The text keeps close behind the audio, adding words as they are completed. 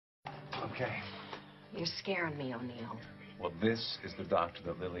okay? You're scaring me, O'Neill. Well, this is the doctor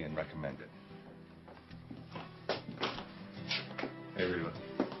that Lillian recommended. Hey, Reva.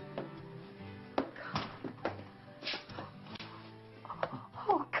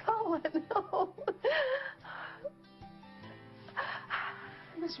 Oh, Colin, no.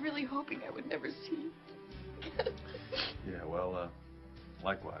 I was really hoping I would never see you again. Yeah, well,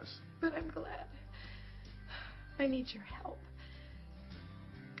 likewise. But I'm glad. I need your help.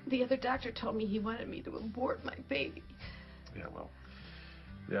 The other doctor told me he wanted me to abort my baby. Yeah, well,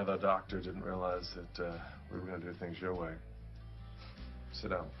 the other doctor didn't realize that we were going to do things your way. Sit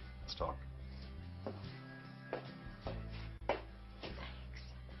down. Let's talk. Thanks.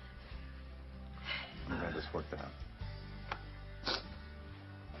 I'm glad this worked out.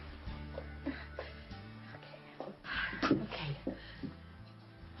 Okay.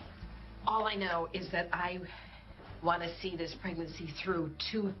 All I know is that I want to see this pregnancy through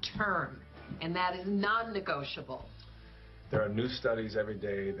to term, and that is non-negotiable. There are new studies every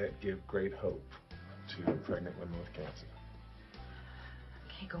day that give great hope to pregnant women with cancer.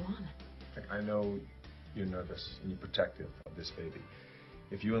 Okay, go on. I know you're nervous and you're protective of this baby.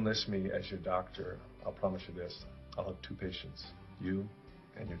 If you enlist me as your doctor, I'll promise you this. I'll have 2 patients, you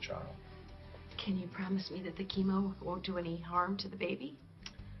and your child. Can you promise me that the chemo won't do any harm to the baby?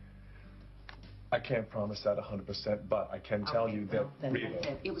 I can't promise that 100%, but I can tell you that,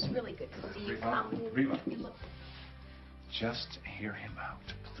 Reva. It was really good to see you. Reva, just hear him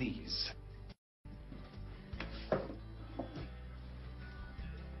out, please.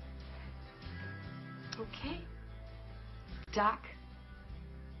 Okay. Doc,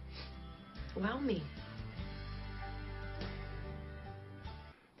 well me.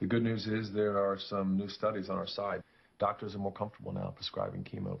 The good news is there are some new studies on our side. Doctors are more comfortable now prescribing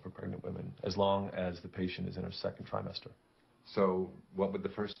chemo for pregnant women as long as the patient is in her 2nd trimester. So what would the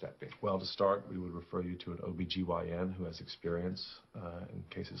first step be? Well, to start, we would refer you to an OB/GYN who has experience in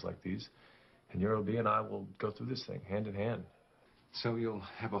cases like these. And your OB and I will go through this thing hand in hand. So you'll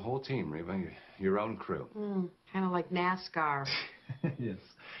have a whole team, Reva, your own crew. Kind of like NASCAR. Yes.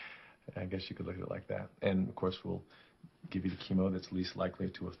 I guess you could look at it like that. And, of course, we'll give you the chemo that's least likely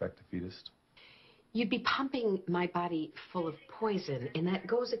to affect the fetus. You'd be pumping my body full of poison, and that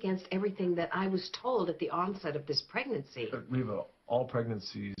goes against everything that I was told at the onset of this pregnancy. Reva, all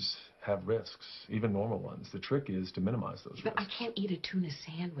pregnancies have risks, even normal ones. The trick is to minimize those But risks. I can't eat a tuna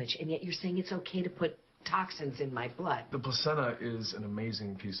sandwich, and yet you're saying it's okay to put toxins in my blood. The placenta is an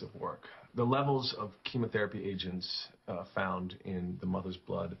amazing piece of work. The levels of chemotherapy agents found in the mother's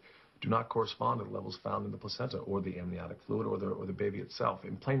blood do not correspond to the levels found in the placenta or the amniotic fluid or the baby itself.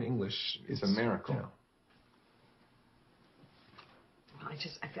 In plain English, it's a miracle. Yeah. Well,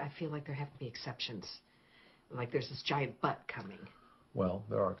 I feel like there have to be exceptions. Like there's this giant butt coming. Well,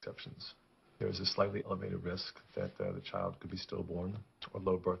 there are exceptions. There's a slightly elevated risk that the child could be stillborn or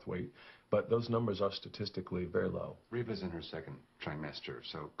low birth weight, but those numbers are statistically very low. Reva's in her 2nd trimester,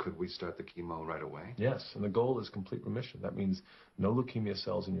 so could we start the chemo right away? Yes, and the goal is complete remission. That means no leukemia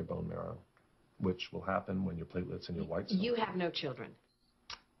cells in your bone marrow, which will happen when your platelets and your white cells... You have no children,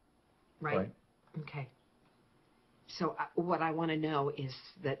 right? Okay. So what I want to know is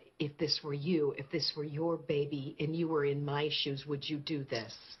that if this were you, if this were your baby, and you were in my shoes, would you do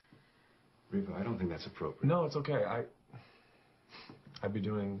this? Reva, I don't think that's appropriate. No, it's okay. I'd be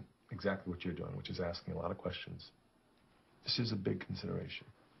doing exactly what you're doing, which is asking a lot of questions. This is a big consideration.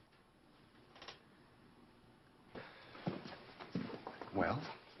 Well,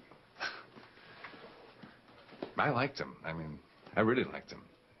 I liked him. I mean, I really liked him.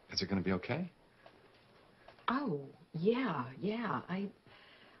 Is it going to be okay? Oh, yeah.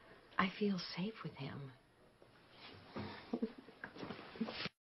 I feel safe with him.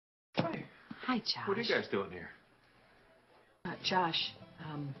 Hi, Josh. What are you guys doing here? Josh,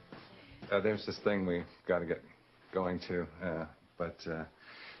 There's this thing we got to get going to, but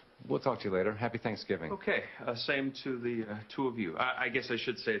we'll talk to you later. Happy Thanksgiving. Okay, same to the 2 of you. I guess I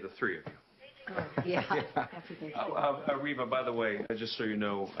should say the 3 of you. yeah. Happy Thanksgiving. Reva, by the way, just so you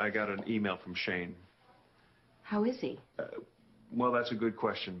know, I got an email from Shane. How is he? Well, that's a good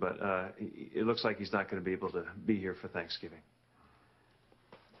question, but it looks like he's not going to be able to be here for Thanksgiving.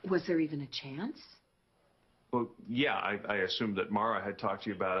 Was there even a chance? Well, yeah, I assumed that Mara had talked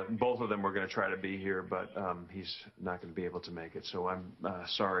to you about it. Both of them were going to try to be here, but he's not going to be able to make it. So I'm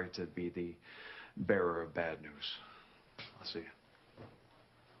sorry to be the bearer of bad news. I'll see you.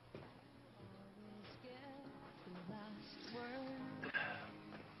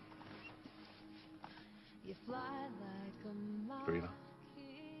 Reva.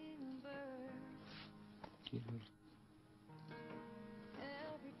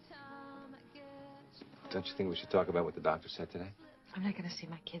 Don't you think we should talk about what the doctor said today? I'm not going to see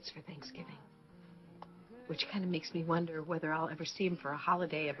my kids for Thanksgiving. Which kind of makes me wonder whether I'll ever see them for a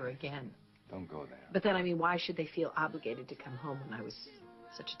holiday ever again. Don't go there. But then, I mean, why should they feel obligated to come home when I was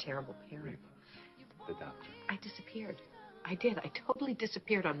such a terrible parent? Reva, the doctor. I disappeared. I did. I totally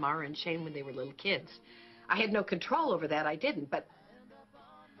disappeared on Mara and Shane when they were little kids. I had no control over that. I didn't, but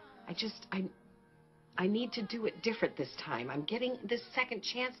I need to do it different this time. I'm getting this second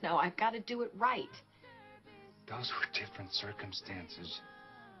chance now. I've got to do it right. Those were different circumstances.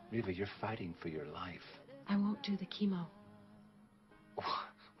 Reva, you're fighting for your life. I won't do the chemo.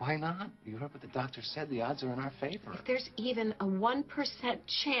 Why not? You heard what the doctor said. The odds are in our favor. If there's even a 1%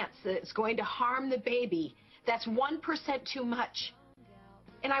 chance that it's going to harm the baby, that's 1% too much.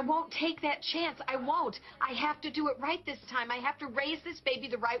 And I won't take that chance. I won't. I have to do it right this time. I have to raise this baby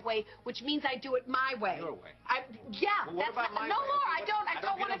the right way, which means I do it my way. Your way. Yeah. Well, what about my no way? more. I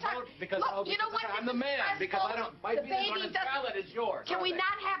don't want to get a talk. vote because Look, you know what? I'm the man. Because I don't. My The feelings baby aren't as doesn't- valid as yours. Can are we they?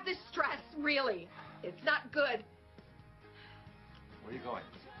 not have this stress? Really, it's not good. Where are you going?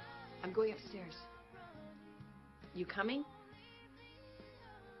 I'm going upstairs. You coming?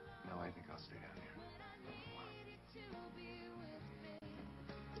 No, I think I'll stay down here.